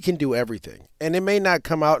 He can do everything. And it may not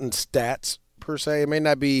come out in stats per se. It may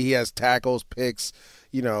not be he has tackles, picks,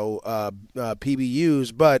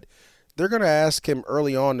 PBUs, but they're going to ask him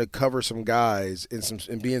early on to cover some guys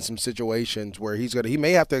and be in some situations where he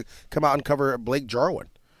may have to come out and cover Blake Jarwin,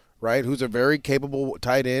 right? Who's a very capable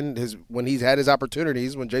tight end. When he's had his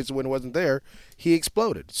opportunities, when Jason Witten wasn't there, he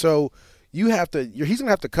exploded. So he's going to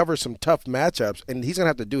have to cover some tough matchups, and he's going to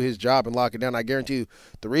have to do his job and lock it down. I guarantee you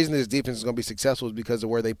the reason this defense is going to be successful is because of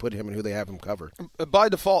where they put him and who they have him cover. By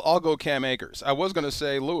default, I'll go Cam Akers. I was going to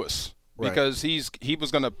say Lewis. Because he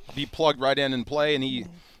was going to be plugged right in and play, and he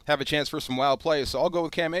have a chance for some wild plays. So I'll go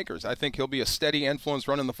with Cam Akers. I think he'll be a steady influence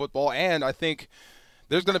running the football, and I think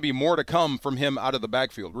there's going to be more to come from him out of the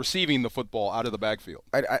backfield, receiving the football out of the backfield.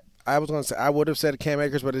 I was going to say I would have said Cam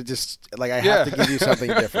Akers, but it just I have to give you something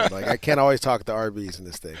different. I can't always talk to RBs in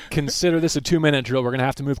this thing. Consider this a 2-minute drill. We're going to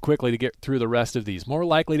have to move quickly to get through the rest of these. More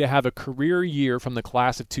likely to have a career year from the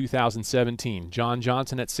class of 2017. John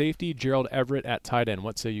Johnson at safety, Gerald Everett at tight end.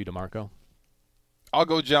 What say you, DeMarco? I'll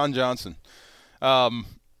go John Johnson.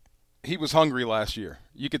 He was hungry last year.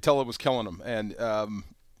 You could tell it was killing him, and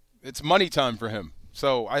it's money time for him.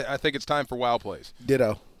 So I think it's time for wild plays.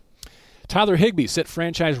 Ditto. Tyler Higbee set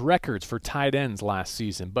franchise records for tight ends last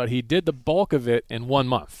season, but he did the bulk of it in 1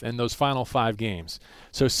 month in those final 5 games.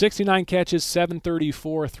 So 69 catches,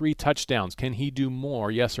 734, 3 touchdowns. Can he do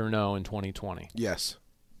more, yes or no, in 2020? Yes.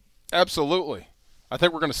 Absolutely. I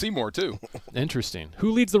think we're going to see more, too. Interesting.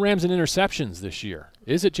 Who leads the Rams in interceptions this year?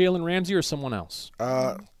 Is it Jalen Ramsey or someone else?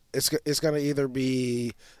 It's going to either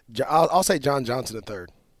be I'll say John Johnson III.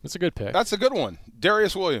 That's a good pick. That's a good one.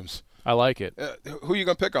 Darius Williams. I like it. Who are you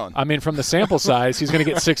going to pick on? I mean, from the sample size, he's going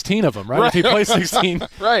to get 16 of them, right? If he plays 16.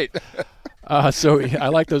 Right. So I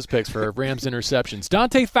like those picks for Rams interceptions.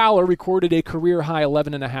 Dante Fowler recorded a career-high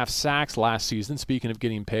 11.5 sacks last season, speaking of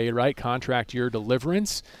getting paid, right? Contract year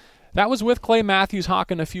deliverance. That was with Clay Matthews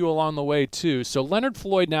hawking a few along the way, too. So Leonard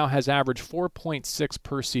Floyd now has averaged 4.6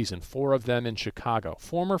 per season, 4 of them in Chicago.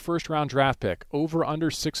 Former first-round draft pick, over under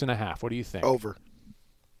 6.5. What do you think? Over.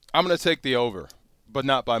 I'm going to take the over, but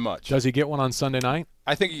not by much. Does he get one on Sunday night?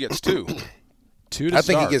 I think he gets 2. 2 to I start.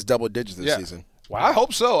 think he gets double digits this season. Wow. I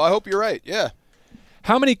hope so. I hope you're right. Yeah.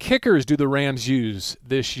 How many kickers do the Rams use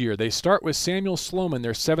this year? They start with Samuel Sloman,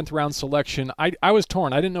 their 7th-round selection. I was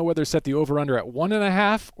torn. I didn't know whether to set the over-under at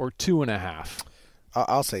 1.5 or 2.5.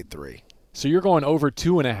 I'll say 3. So you're going over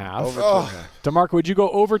 2.5. Over 2.5. DeMarco, would you go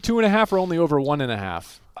over 2.5 or only over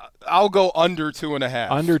 1.5? I'll go under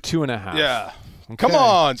 2.5. Under 2.5. Yeah. Okay. Come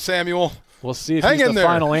on, Samuel. We'll see if Hang he's in the there.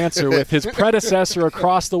 final answer with his predecessor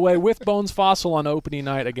across the way with Bones Fossil on opening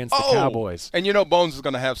night against the Cowboys. And you know Bones is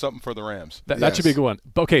going to have something for the Rams. That should be a good one.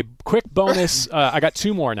 Okay, quick bonus. I got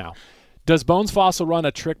 2 more now. Does Bones Fossil run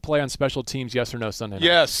a trick play on special teams, yes or no, Sunday night?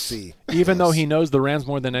 Yes. See. Even though he knows the Rams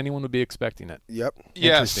more than anyone would be expecting it. Yep.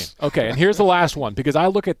 Yes. Interesting. Okay, and here's the last one, because I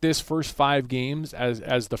look at this first 5 games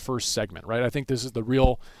as the first segment, right? I think this is the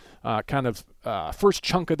real first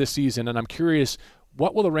chunk of the season, and I'm curious,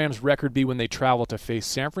 what will the Rams' record be when they travel to face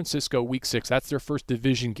San Francisco Week 6? That's their first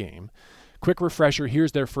division game. Quick refresher,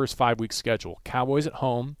 here's their first 5-week schedule. Cowboys at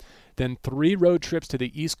home, then 3 road trips to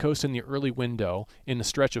the East Coast in the early window in the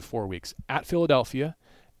stretch of 4 weeks. At Philadelphia,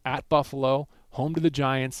 at Buffalo, home to the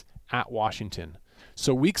Giants, at Washington.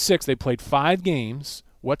 So Week 6, they played 5 games.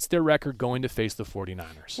 What's their record going to face the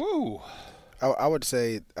 49ers? Woo. I would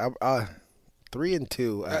say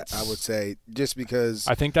 3-2. I would say, just because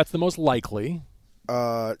I think that's the most likely.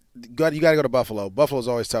 you got to go to Buffalo. Buffalo's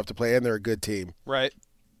always tough to play, and they're a good team. Right.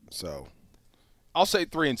 So I'll say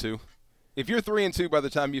 3-2. If you're 3-2 by the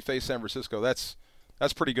time you face San Francisco, that's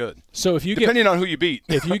pretty good. So if you depending on who you beat.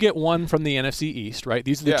 if you get one from the NFC East, right?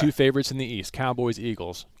 These are the Yeah. 2 favorites in the East, Cowboys,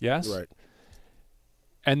 Eagles. Yes? right.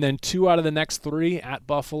 And then 2 out of the next 3 at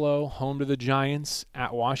Buffalo, home to the Giants,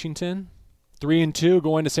 at Washington. 3-2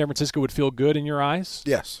 going to San Francisco would feel good in your eyes.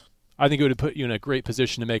 Yes. I think it would put you in a great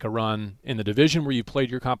position to make a run in the division where you played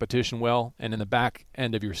your competition well, and in the back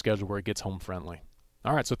end of your schedule where it gets home friendly.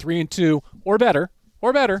 All right, so 3-2 or better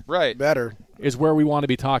Right. Better. is where we want to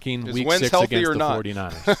be talking Is Week Wentz 6 healthy against or the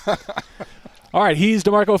not? 49ers. All right, he's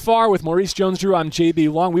DeMarco Farr with Maurice Jones-Drew. I'm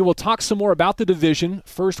JB Long. We will talk some more about the division,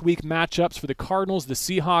 first week matchups for the Cardinals, the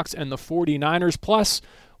Seahawks, and the 49ers. Plus,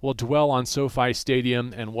 we'll dwell on SoFi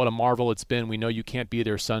Stadium and what a marvel it's been. We know you can't be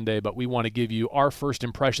there Sunday, but we want to give you our first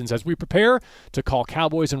impressions as we prepare to call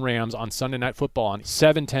Cowboys and Rams on Sunday Night Football on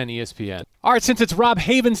 710 ESPN. All right, since it's Rob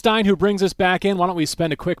Havenstein who brings us back in, why don't we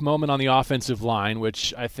spend a quick moment on the offensive line,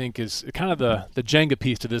 which I think is kind of the Jenga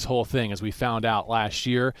piece to this whole thing, as we found out last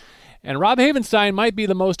year. And Rob Havenstein might be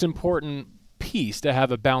the most important piece to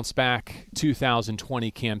have a bounce-back 2020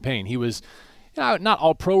 campaign. He was not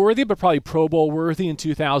all-pro worthy, but probably Pro Bowl worthy in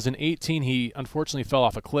 2018. He unfortunately fell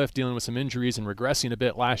off a cliff dealing with some injuries and regressing a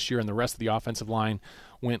bit last year, and the rest of the offensive line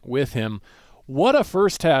went with him. What a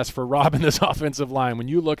first test for Rob in this offensive line when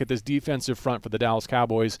you look at this defensive front for the Dallas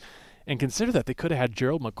Cowboys and consider that they could have had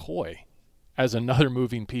Gerald McCoy as another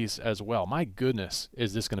moving piece as well. My goodness,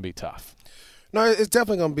 is this going to be tough. No, it's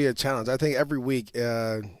definitely going to be a challenge. I think every week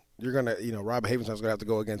you're going to, Rob Havenstein's going to have to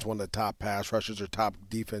go against one of the top pass rushers or top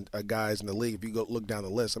defense guys in the league. If you go look down the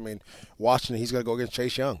list, I mean, Washington, he's going to go against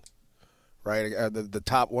Chase Young, right? The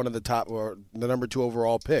top, one of the top, or the number 2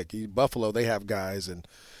 overall pick. Buffalo, they have guys, and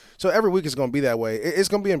so every week is going to be that way. It's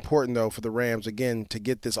going to be important, though, for the Rams, again, to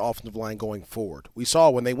get this offensive line going forward. We saw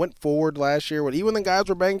when they went forward last year, even the guys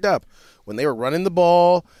were banged up, when they were running the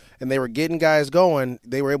ball and they were getting guys going,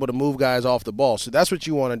 they were able to move guys off the ball. So that's what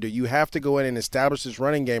you want to do. You have to go in and establish this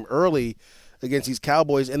running game early against these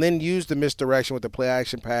Cowboys and then use the misdirection with the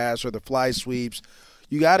play-action pass or the fly sweeps.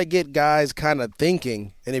 You got to get guys kind of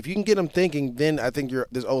thinking, and if you can get them thinking, then I think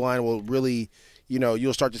this O-line will really –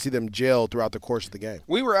 you'll start to see them gel throughout the course of the game.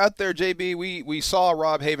 We were out there, JB. We saw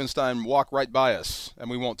Rob Havenstein walk right by us,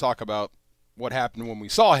 and we won't talk about what happened when we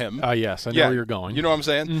saw him. Yes, I know where you're going. You know what I'm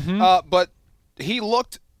saying? Mm-hmm. But he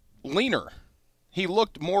looked leaner. He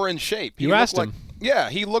looked more in shape. You asked him. Yeah,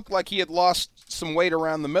 he looked like he had lost some weight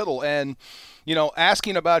around the middle. And,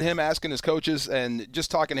 asking about him, asking his coaches, and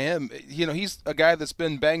just talking to him, he's a guy that's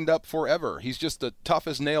been banged up forever. He's just the tough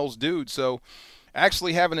as nails dude. So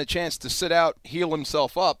actually having a chance to sit out, heal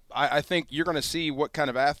himself up, I think you're going to see what kind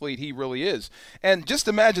of athlete he really is. And just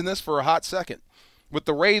imagine this for a hot second. With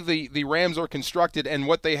the way the Rams are constructed and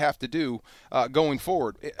what they have to do going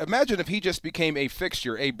forward, imagine if he just became a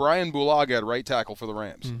fixture, a Brian Bulaga at right tackle for the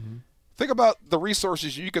Rams. Mm-hmm. Think about the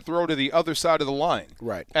resources you could throw to the other side of the line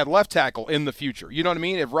right at left tackle in the future. You know what I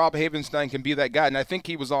mean? If Rob Havenstein can be that guy, and I think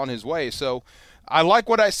he was on his way. So I like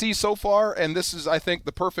what I see so far, and this is, I think,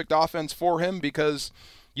 the perfect offense for him because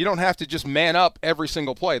you don't have to just man up every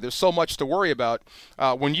single play. There's so much to worry about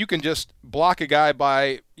when you can just block a guy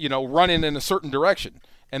by, running in a certain direction,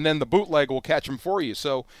 and then the bootleg will catch him for you.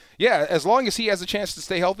 So, yeah, as long as he has a chance to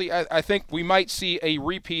stay healthy, I think we might see a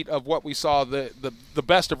repeat of what we saw the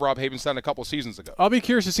best of Rob Havenstein a couple seasons ago. I'll be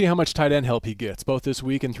curious to see how much tight end help he gets, both this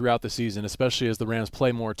week and throughout the season, especially as the Rams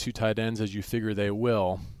play more 2 tight ends, as you figure they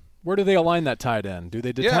will. Where do they align that tight end? Do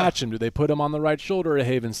they detach him? Do they put him on the right shoulder of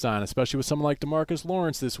Havenstein, especially with someone like DeMarcus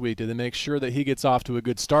Lawrence this week? Do they make sure that he gets off to a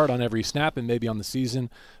good start on every snap and maybe on the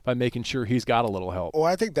season by making sure he's got a little help? Well,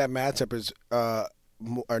 I think that matchup is a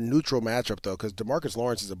neutral matchup, though, because DeMarcus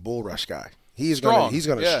Lawrence is a bull rush guy. He's going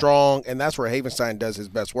to strong, and that's where Havenstein does his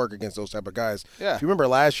best work against those type of guys. Yeah. If you remember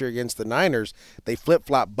last year against the Niners, they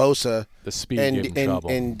flip-flopped Bosa the speed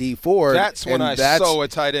and D4. That's when I saw a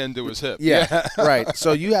tight end to his hip. Yeah, right.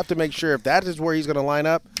 So you have to make sure if that is where he's going to line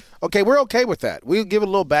up, okay, we're okay with that. We'll give it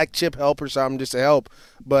a little back chip help or something just to help.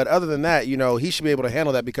 But other than that, he should be able to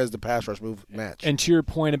handle that because the pass rush move match. And to your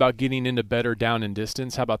point about getting into better down and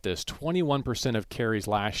distance, how about this? 21% of carries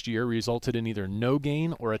last year resulted in either no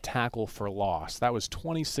gain or a tackle for loss. That was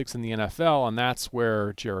 26 in the NFL, and that's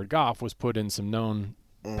where Jared Goff was put in some known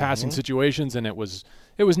passing situations, and it was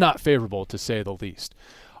not favorable, to say the least.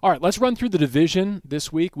 All right, let's run through the division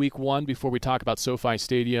this week, week 1, before we talk about SoFi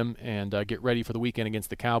Stadium and get ready for the weekend against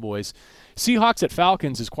the Cowboys. Seahawks at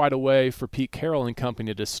Falcons is quite a way for Pete Carroll and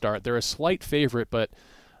company to start. They're a slight favorite, but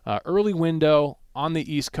early window on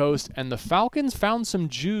the East Coast, and the Falcons found some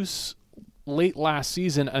juice late last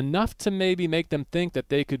season, enough to maybe make them think that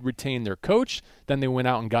they could retain their coach. Then they went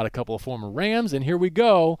out and got a couple of former Rams, and here we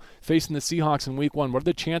go, facing the Seahawks in week 1. What are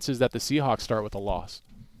the chances that the Seahawks start with a loss?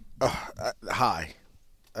 High.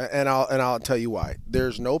 And I'll tell you why.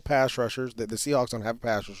 There's no pass rushers. The Seahawks don't have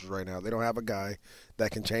pass rushers right now. They don't have a guy that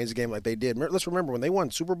can change the game like they did. Let's remember when they won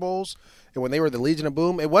Super Bowls and when they were the Legion of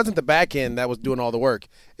Boom, it wasn't the back end that was doing all the work.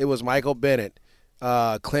 It was Michael Bennett,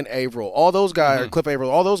 Clint Averill, all those guys, Cliff Averill,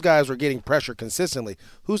 all those guys were getting pressure consistently.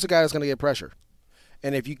 Who's the guy that's going to get pressure?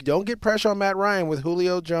 And if you don't get pressure on Matt Ryan with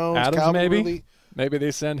Julio Jones, Adams, Calvin maybe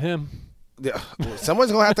they send him.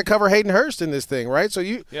 Someone's going to have to cover Hayden Hurst in this thing, right? So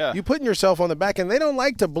you putting yourself on the back end. They don't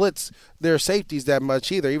like to blitz their safeties that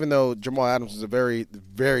much either, even though Jamal Adams is a very,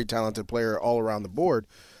 very talented player all around the board.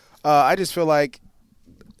 I just feel like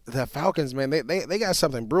the Falcons, man, they got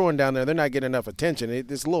something brewing down there. They're not getting enough attention.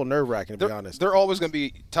 It's a little nerve-wracking, to be honest. They're always going to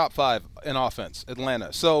be top 5 in offense,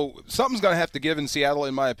 Atlanta. So something's going to have to give in Seattle,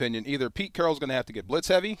 in my opinion. Either Pete Carroll's going to have to get blitz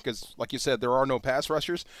heavy because, like you said, there are no pass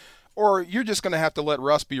rushers, or you're just going to have to let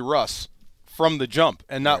Russ be Russ from the jump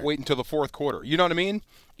and not wait until the fourth quarter. You know what I mean?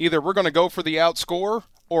 Either we're going to go for the outscore,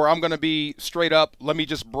 or I'm going to be straight up, let me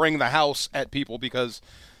just bring the house at people, because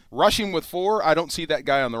rushing with 4, I don't see that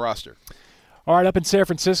guy on the roster. All right, up in San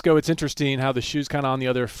Francisco, it's interesting how the shoe's kind of on the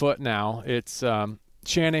other foot now. It's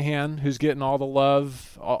Shanahan who's getting all the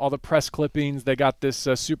love, all the press clippings. They got this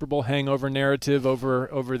Super Bowl hangover narrative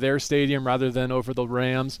over their stadium rather than over the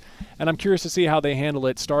Rams. And I'm curious to see how they handle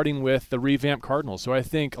it, starting with the revamped Cardinals, who I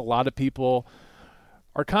think a lot of people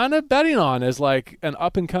are kind of betting on as like an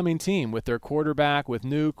up-and-coming team with their quarterback, with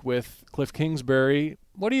Nuke, with Cliff Kingsbury.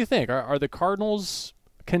 What do you think? Are the Cardinals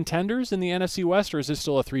contenders in the NFC West, or is this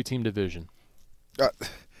still a 3-team division?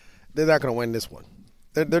 They're not going to win this one.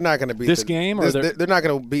 They're not going to beat this game, or they're not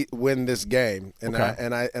going to win this game, and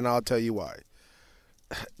okay. I'll tell you why.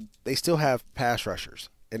 They still have pass rushers,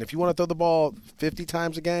 and if you want to throw the ball 50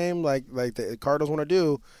 times a game, like the Cardinals want to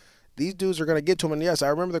do, these dudes are going to get to them. And yes, I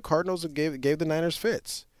remember the Cardinals gave the Niners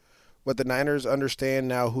fits, but the Niners understand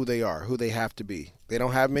now who they are, who they have to be. They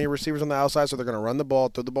don't have many receivers on the outside, so they're going to run the ball,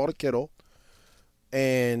 throw the ball to Kittle,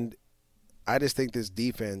 and I just think this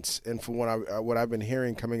defense, and from what I've been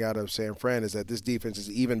hearing coming out of San Fran, is that this defense is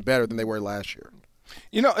even better than they were last year.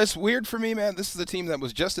 You know, it's weird for me, man. This is the team that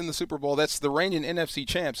was just in the Super Bowl. That's the reigning NFC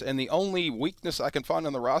champs, and the only weakness I can find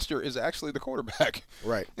on the roster is actually the quarterback.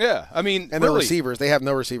 Right. Yeah, I mean, and really. the receivers. They have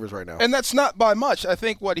no receivers right now. And that's not by much. I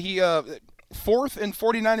think he 4th in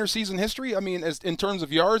 49er season history. I mean, in terms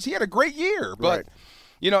of yards, he had a great year, but. Right.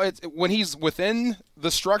 You know, when he's within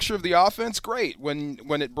the structure of the offense, great. When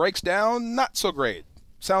it breaks down, not so great.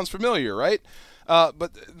 Sounds familiar, right?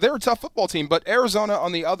 But they're a tough football team. But Arizona, they're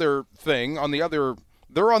on the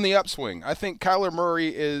upswing. I think Kyler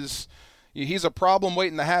Murray he's a problem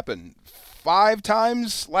waiting to happen. 5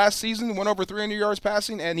 times last season, went over 300 yards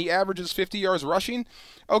passing, and he averages 50 yards rushing.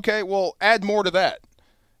 Okay, well, add more to that.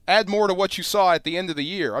 Add more to what you saw at the end of the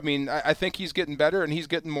year. I mean, I think he's getting better, and he's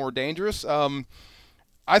getting more dangerous.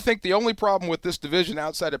 I think the only problem with this division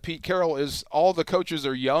outside of Pete Carroll is all the coaches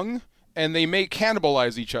are young, and they may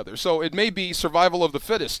cannibalize each other. So it may be survival of the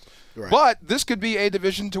fittest. Right. But this could be a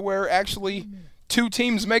division to where actually 2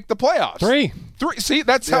 teams make the playoffs. 3. See,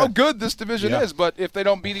 that's how good this division is, but if they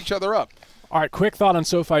don't beat each other up. All right, quick thought on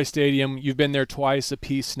SoFi Stadium. You've been there twice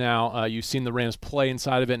apiece now. You've seen the Rams play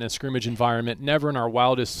inside of it in a scrimmage environment. Never in our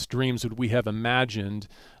wildest dreams would we have imagined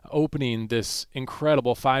opening this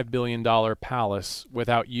incredible $5 billion palace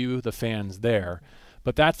without you, the fans, there.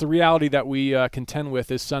 But that's the reality that we contend with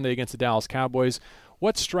this Sunday against the Dallas Cowboys.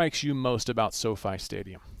 What strikes you most about SoFi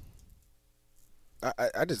Stadium?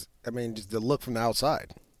 Just the look from the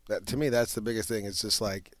outside. To me, that's the biggest thing. It's just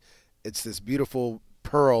like it's this beautiful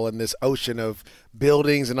pearl in this ocean of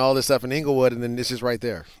buildings and all this stuff in Inglewood, and then this is right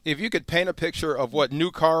there. If you could paint a picture of what new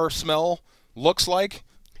car smell looks like,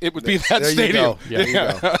 it would be that there stadium. You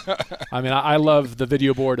go. I mean, I love the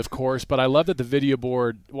video board, of course, but I love that the video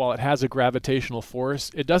board, while it has a gravitational force,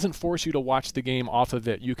 it doesn't force you to watch the game off of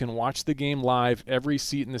it. You can watch the game live. Every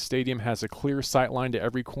seat in the stadium has a clear sight line to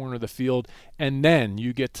every corner of the field, and then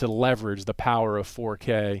you get to leverage the power of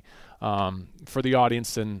 4K for the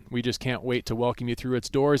audience, and we just can't wait to welcome you through its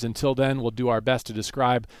doors. Until then, we'll do our best to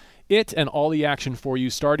describe it and all the action for you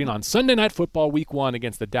starting on Sunday Night Football Week 1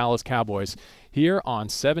 against the Dallas Cowboys here on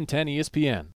 710 ESPN.